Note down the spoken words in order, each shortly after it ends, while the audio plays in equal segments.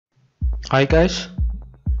Hi guys,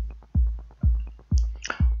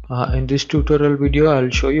 in this tutorial video I'll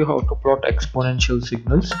show you how to plot exponential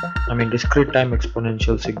signals, discrete time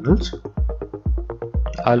exponential signals.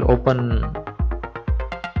 I'll open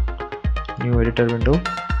new editor window,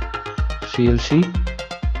 CLC,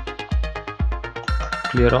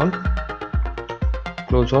 clear all,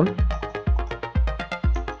 close all,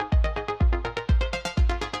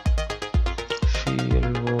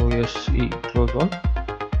 CLOSE, close all.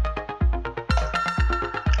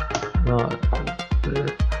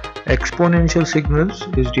 Exponential signals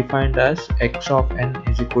is defined as x of n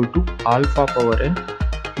is equal to alpha power n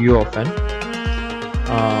u of n,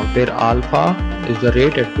 where alpha is the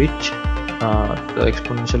rate at which the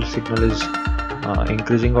exponential signal is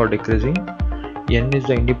increasing or decreasing. N is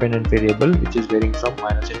the independent variable which is varying from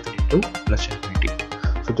minus infinity to plus infinity.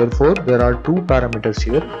 So therefore there are two parameters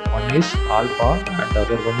here, one is alpha and the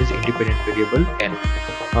other one is independent variable n.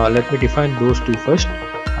 Let me define those two first.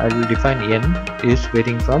 I will define n is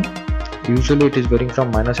varying from, usually it is varying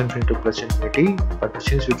from minus infinity to plus infinity, but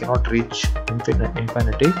since we cannot reach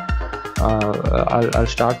infinity, I'll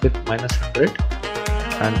start with minus 100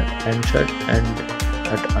 and end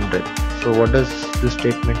at 100. So what does this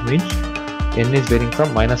statement mean? N is varying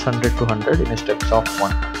from minus 100 to 100 in steps of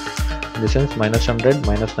 1. In the sense minus 100,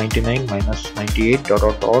 minus 99, minus 98, dot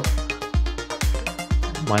dot dot,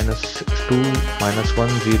 minus 2, minus 1,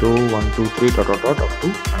 0, 1, 2, 3, dot dot dot up to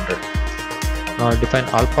 100. Now I define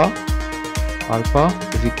alpha. Alpha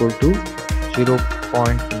is equal to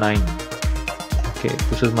 0.9. Okay,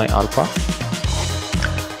 this is my alpha.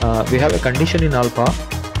 We have a condition in alpha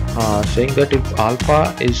saying that if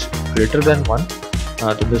alpha is greater than 1,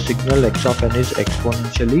 then the signal x of n is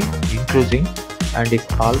exponentially increasing, and if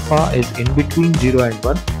alpha is in between 0 and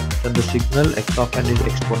 1, then the signal x of n is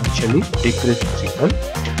exponentially decreasing signal.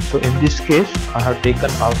 So in this case I have taken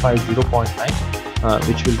alpha as 0.9,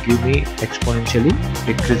 which will give me exponentially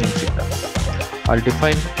decreasing signal. I'll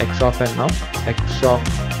define x of n now. X of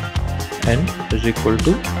n is equal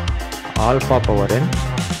to alpha power n,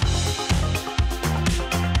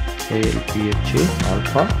 ALPHA,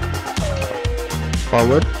 alpha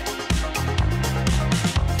power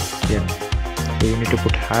n. So you need to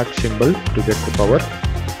put hat symbol to get the power,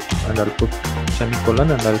 and I'll put semicolon,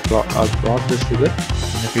 and I'll plot this figure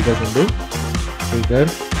in a figure window. Figure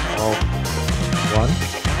of 1,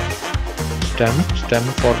 stem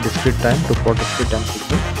for discrete time to plot discrete time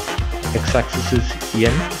signal. X-axis is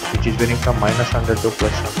n, which is varying from minus 100 to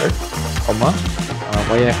plus 100, comma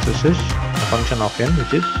y-axis is a function of n,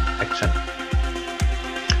 which is xn.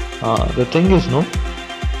 The thing is,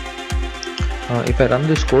 if I run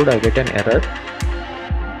this code I get an error.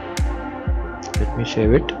 Let me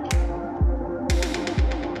save it.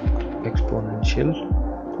 Exponential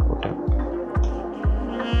total.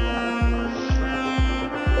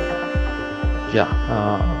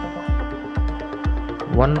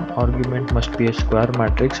 One argument must be a square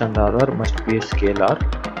matrix and the other must be a scalar.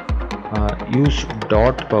 Use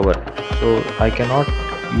dot power. So I cannot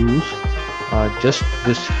use just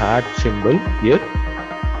this hat symbol here.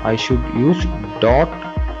 I should use dot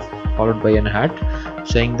followed by an hat,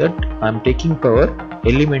 saying that I am taking power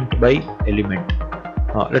element by element.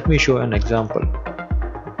 Let me show an example.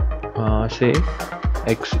 Say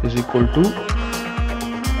x is equal to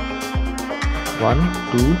 1,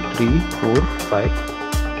 2, 3, 4, 5,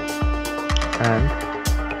 and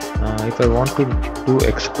if I want to do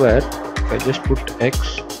x square, if I just put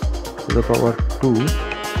x to the power 2,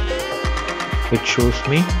 it shows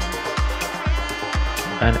me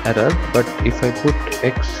an error. But if I put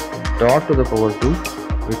x dot to the power 2,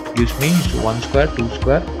 it gives me 1 square, 2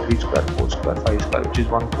 square, 3 square, 4 square, 5 square, which is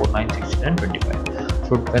 1, 4, 9, 16 and 25.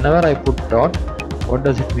 So whenever I put dot, what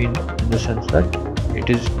does it mean? In the sense that it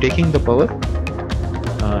is taking the power,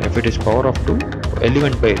 if it is power of 2,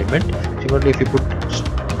 element by element. Similarly, if you put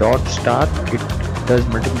dot star, it does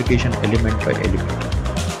multiplication element by element.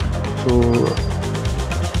 So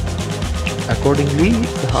accordingly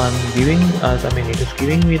I'm giving it is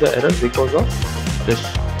giving me the error because of this.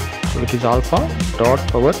 So it is alpha dot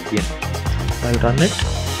power n. I'll run it.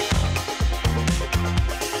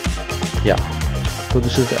 So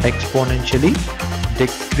this is the exponentially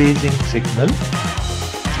decreasing signal.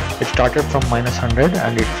 It started from minus 100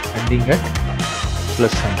 and it's ending at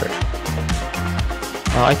plus 100.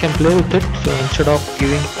 I can play with it. So instead of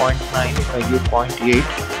giving 0.9, if I give 0.8,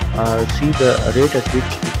 see the rate at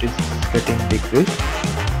which it is getting decreased.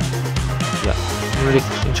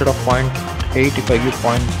 Instead of 0.8, if I give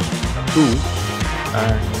 0.2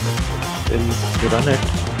 and still to run it,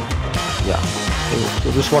 so,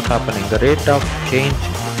 this is what happening. The rate of change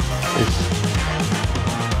is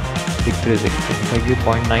decreasing. So if I give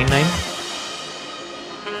 0.99,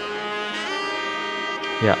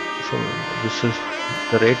 yeah, so this is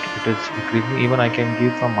the rate it is increasing. Even I can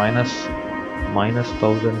give from minus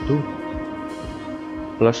 1000 to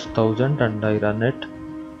plus 1000 and I run it.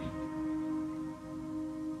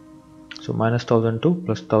 So minus 1000 to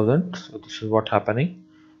plus 1000. So this is what happening.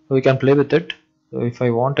 So we can play with it. So if I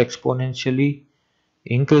want exponentially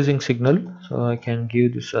increasing signal, so I can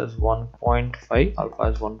give this as 1.5, alpha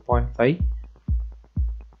as 1.5.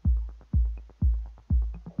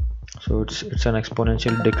 So it's an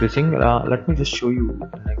exponential decreasing. Let me just show you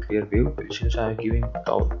in a clear view. Since I am giving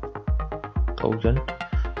 1000,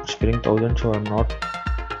 it's getting 1000, so I'm not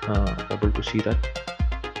able to see that.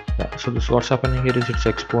 Yeah, so this what's happening here is it's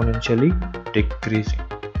exponentially decreasing.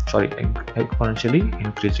 Sorry, exponentially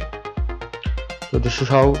increasing. So this is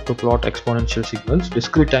how to plot exponential signals,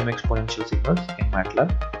 discrete time exponential signals in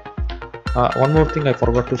Matlab. One more thing I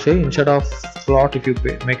forgot to say: instead of plot, if you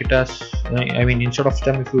make it as, instead of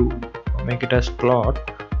stem, if you make it as plot,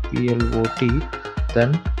 PLOT,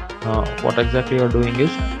 then what exactly you're doing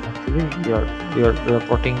is actually you're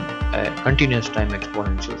plotting a continuous time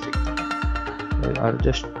exponential signal. I'll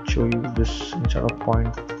just show you this instead of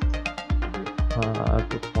point. I'll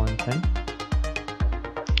put point time.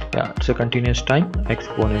 Yeah, it's a continuous time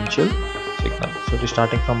exponential signal. So it is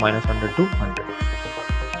starting from minus 100 to 100.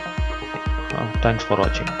 Thanks for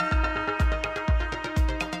watching.